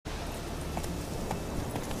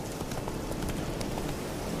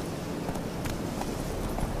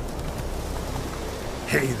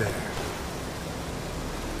Hey there.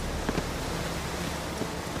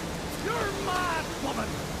 You're mad, woman!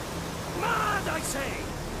 Mad, I say!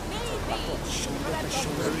 Maybe. I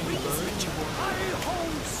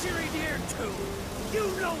hold Siri dear too. You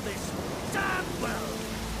know this damn well.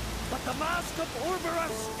 But the mask of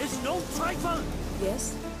Uroboros is no trifle.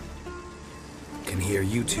 Yes? Can hear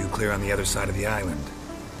you two clear on the other side of the island.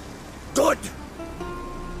 Good!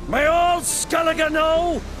 May all Skellige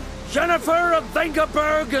know Jennifer of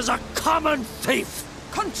Vengerberg is a common thief!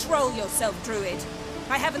 Control yourself, Druid.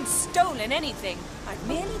 I haven't stolen anything. I've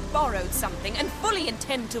merely borrowed something and fully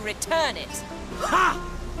intend to return it. Ha!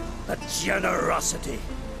 The generosity.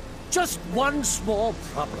 Just one small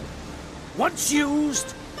problem. Once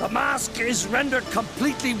used, the mask is rendered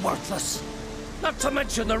completely worthless. Not to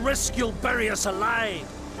mention the risk you'll bury us alive,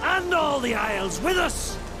 and all the Isles with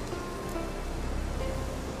us!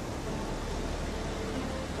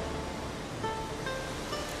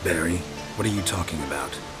 Barry, what are you talking about?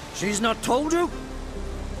 She's not told you?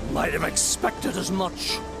 Might have expected as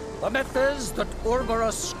much. The myth is that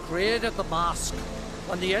Uroboros created the mask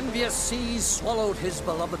when the envious seas swallowed his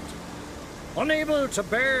beloved. Unable to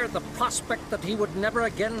bear the prospect that he would never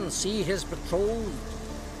again see his betrothed,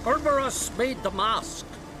 Uroboros made the mask,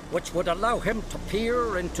 which would allow him to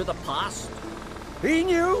peer into the past. He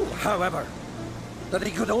knew, however, that he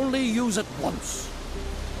could only use it once.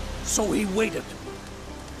 So he waited.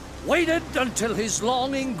 Waited until his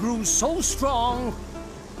longing grew so strong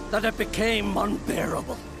that it became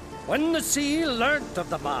unbearable. When the sea learnt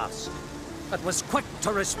of the mask, it was quick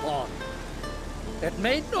to respond. It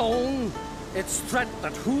made known its threat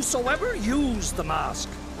that whosoever used the mask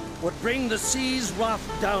would bring the sea's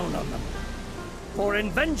wrath down on them. For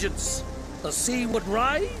in vengeance, the sea would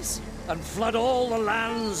rise and flood all the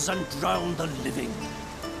lands and drown the living.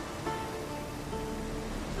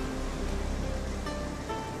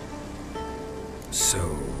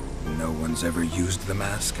 So, no one's ever used the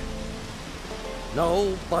mask?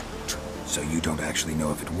 No, but... So you don't actually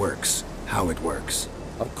know if it works, how it works?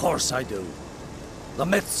 Of course I do. The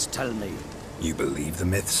myths tell me. You believe the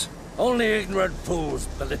myths? Only ignorant fools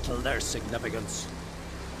belittle their significance.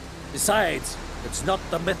 Besides, it's not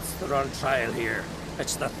the myths that are on trial here.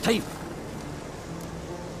 It's the thief.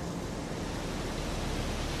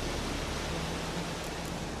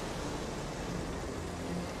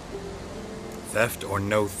 Theft or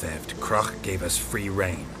no theft, Krach gave us free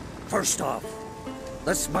rein. First off,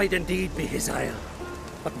 this might indeed be his isle.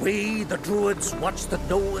 But we, the Druids, watch that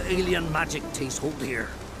no alien magic takes hold here.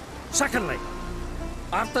 Secondly,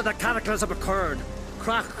 after the cataclysm occurred,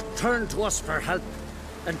 Krach turned to us for help,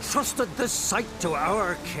 and trusted this site to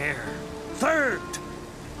our care. Third...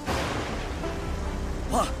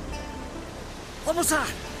 What? What was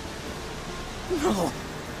that? No.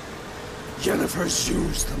 Jennifer's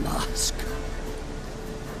used the mask.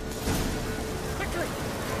 Quickly!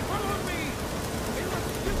 Follow me! We must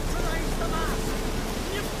neutralize the mask!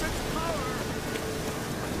 Lift its power!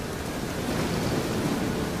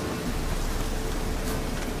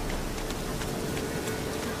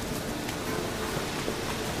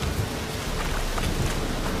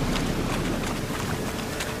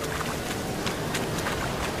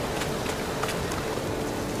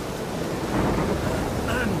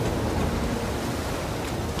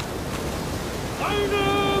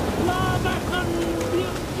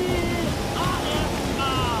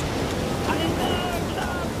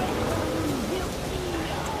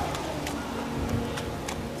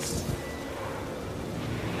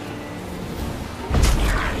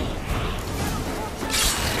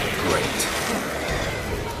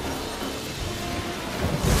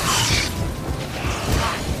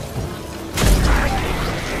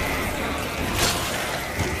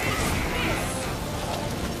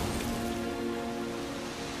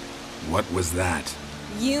 What was that?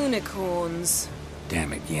 Unicorns.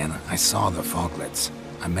 Damn it, Yen. I saw the foglets.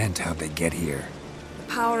 I meant how'd they get here.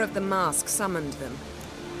 The power of the mask summoned them.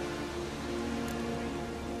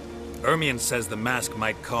 Ermion says the mask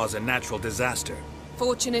might cause a natural disaster.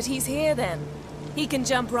 Fortunate he's here then. He can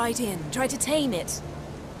jump right in, try to tame it.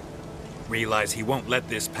 Realize he won't let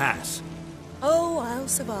this pass. Oh, I'll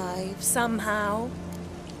survive, somehow.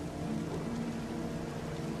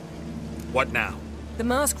 What now? The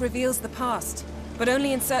mask reveals the past, but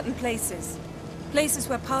only in certain places. Places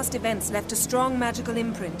where past events left a strong magical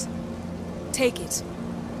imprint. Take it.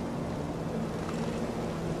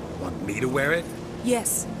 Want me to wear it?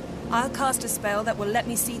 Yes. I'll cast a spell that will let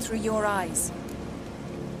me see through your eyes.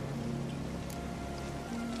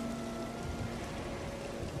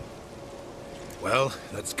 Well,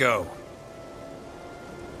 let's go.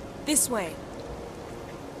 This way.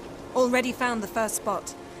 Already found the first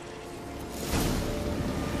spot.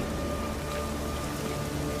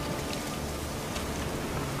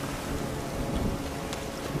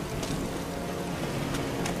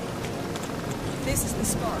 This is the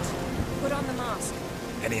spot. Put on the mask.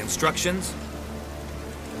 Any instructions?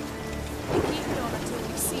 Keep it on until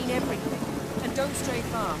we've seen everything. And don't stray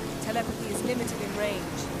far. Telepathy is limited in range.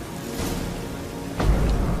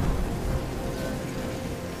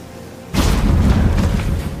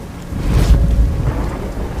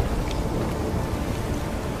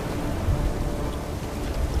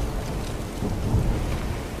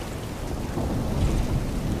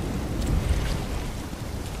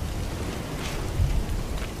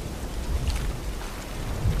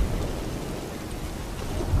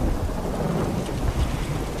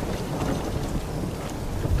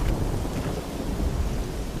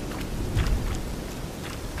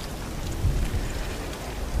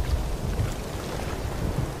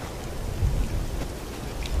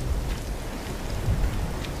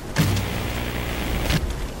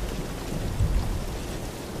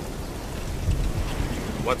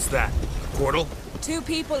 What's that? A portal? 2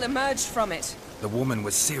 people emerged from it. The woman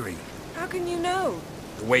was Ciri. How can you know?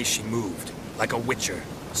 The way she moved. Like a witcher.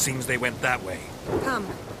 Seems they went that way. Come,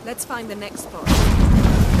 let's find the next spot.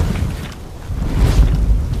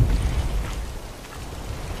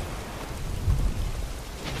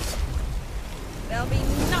 There'll be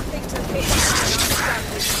nothing to fear when I'm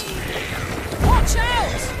done with you. Watch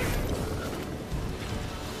out!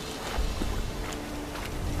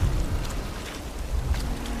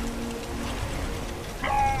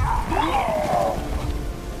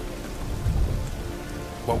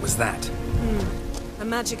 What was that? A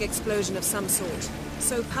magic explosion of some sort.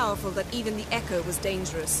 So powerful that even the echo was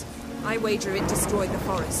dangerous. I wager it destroyed the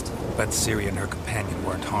forest. But Ciri and her companion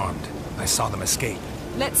weren't harmed. I saw them escape.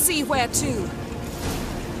 Let's see where to.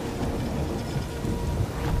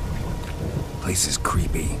 Place is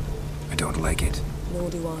creepy. I don't like it. Nor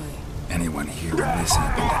do I. Anyone here when this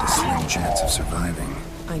happened had a slim chance of surviving.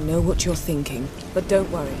 I know what you're thinking, but don't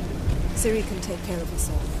worry. Ciri can take care of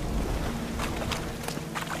herself.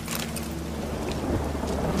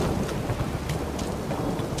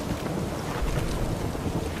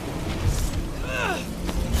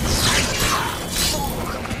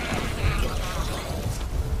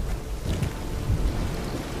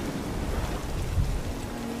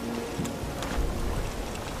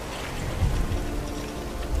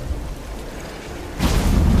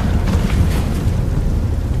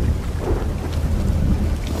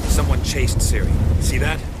 Chased Ciri. See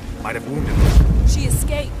that? Might have wounded her. She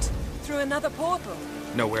escaped through another portal.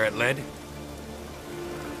 Know where it led?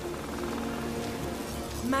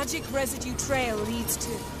 Magic residue trail leads to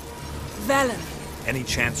Velen. Any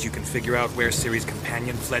chance you can figure out where Ciri's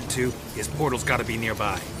companion fled to? His portal's gotta be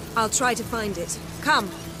nearby. I'll try to find it. Come.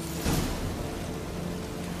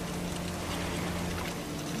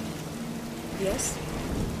 Yes?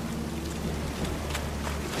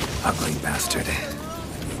 Ugly bastard.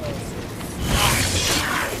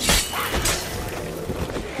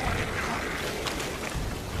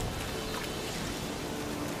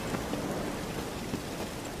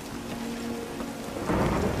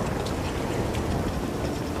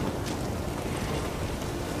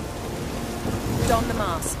 Don the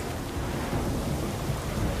mask.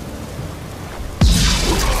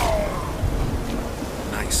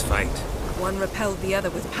 Nice fight. One repelled the other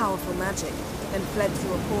with powerful magic, then fled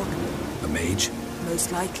through a portal. A mage?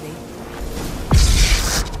 Most likely.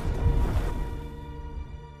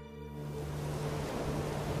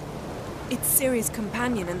 It's Ciri's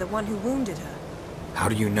companion and the one who wounded her. How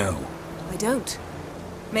do you know? I don't.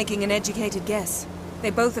 Making an educated guess. They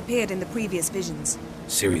both appeared in the previous visions.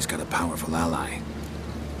 Ciri's got a powerful ally.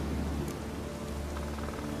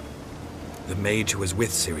 The mage who was with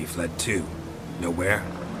Ciri fled too. Know where?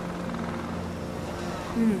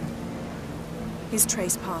 His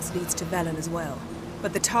trace path leads to Velen as well.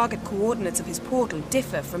 But the target coordinates of his portal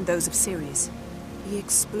differ from those of Ciri's. The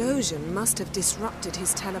explosion must have disrupted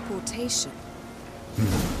his teleportation.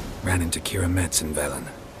 Ran into Kira Metz in Velen.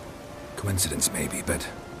 Coincidence maybe, but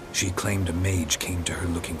she claimed a mage came to her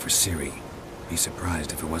looking for Ciri. Be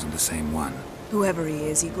surprised if it wasn't the same one. Whoever he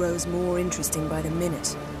is, he grows more interesting by the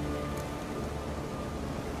minute.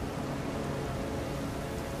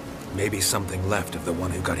 Maybe something left of the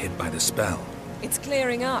one who got hit by the spell. It's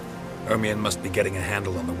clearing up, Ermion must be getting a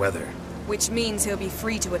handle on the weather. which means he'll be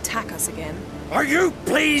free to attack us again. Are you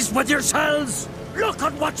pleased with yourselves? Look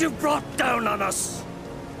at what you've brought down on us.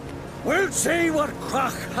 We'll see what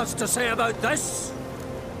Krach has to say about this.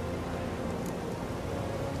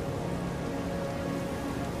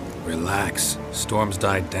 Relax. Storm's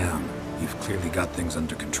died down. You've clearly got things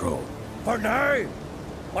under control. For now.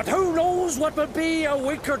 But who knows what will be a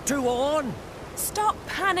week or two on? Stop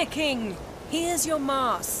panicking! Here's your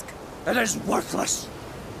mask. It is worthless.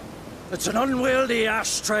 It's an unwieldy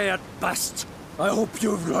ashtray at best. I hope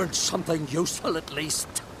you've learned something useful at least.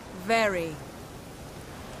 Very.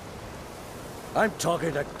 I'm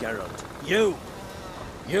talking to Geralt. You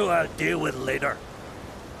I'll deal with later.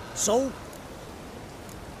 So?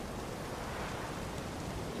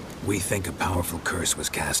 We think a powerful curse was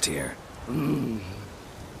cast here.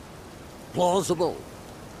 Plausible.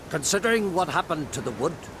 Considering what happened to the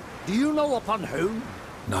wood, do you know upon whom?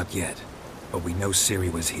 Not yet, but we know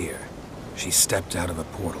Ciri was here. She stepped out of a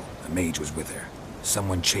portal. A mage was with her.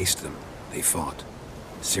 Someone chased them. They fought.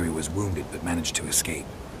 Ciri was wounded but managed to escape.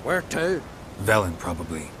 Where to? Velen,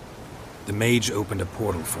 probably. The mage opened a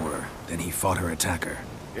portal for her, then he fought her attacker.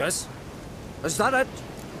 Yes? Is that it?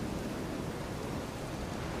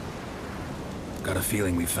 Got a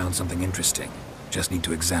feeling we found something interesting. Just need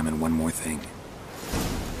to examine one more thing.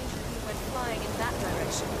 We went flying in that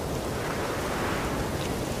direction.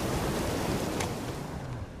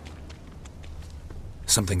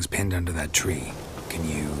 Something's pinned under that tree. Can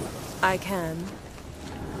you... I can.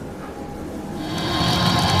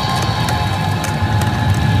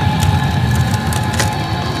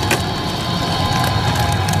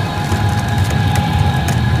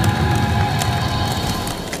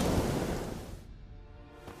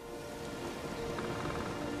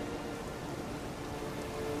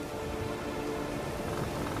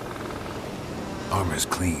 Armor's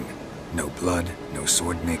clean. No blood, no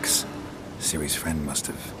sword nicks. Ciri's friend must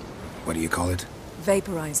have... what do you call it?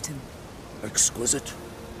 Vaporized him. Exquisite.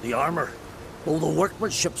 The armor. Though the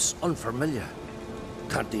workmanship's unfamiliar.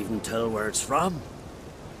 Can't even tell where it's from.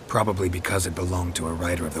 Probably because it belonged to a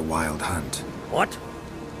rider of the Wild Hunt. What?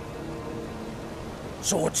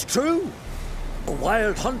 So it's true? A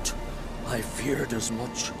wild hunt? I feared as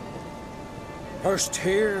much. First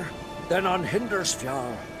here, then on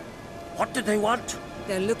Hindersfjall. What did they want?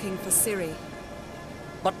 They're looking for Ciri.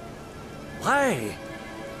 But why?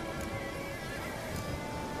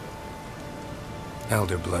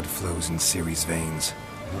 Elder blood flows in Ciri's veins.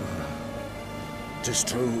 'Tis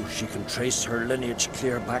true, she can trace her lineage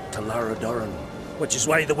clear back to Lara Duran, which is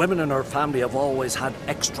why the women in her family have always had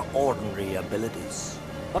extraordinary abilities.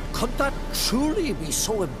 But could that truly be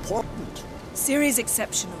so important? Ciri's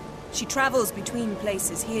exceptional. She travels between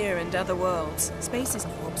places here and other worlds. Space is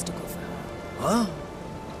no obstacle for her. Huh?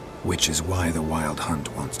 Which is why the Wild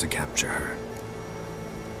Hunt wants to capture her.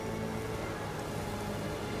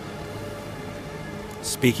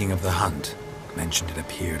 Speaking of the hunt, mentioned it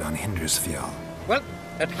appeared on Hindersfjall. Well,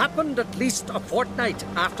 it happened at least a fortnight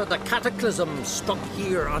after the cataclysm struck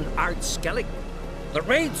here on Ardskellig. The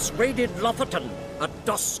raids raided Lofoten at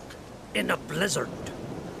dusk in a blizzard.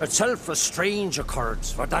 Itself a strange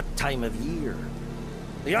occurrence for that time of year.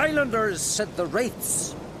 The islanders said the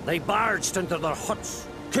wraiths. They barged into their huts,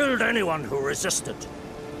 killed anyone who resisted,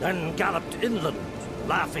 then galloped inland,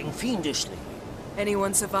 laughing fiendishly.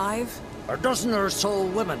 Anyone survive? A dozen or so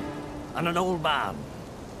women, and an old man.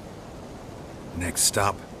 Next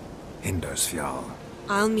stop, Hindersfjall.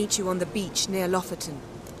 I'll meet you on the beach near Lofoten.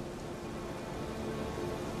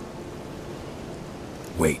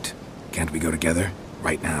 Wait, can't we go together?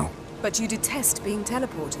 Right now? But you detest being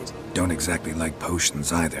teleported. Don't exactly like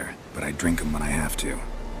potions either, but I drink them when I have to.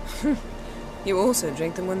 You also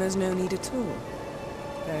drink them when there's no need at all.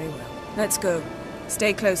 Very well. Let's go.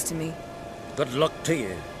 Stay close to me. Good luck to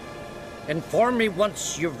you. Inform me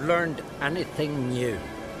once you've learned anything new.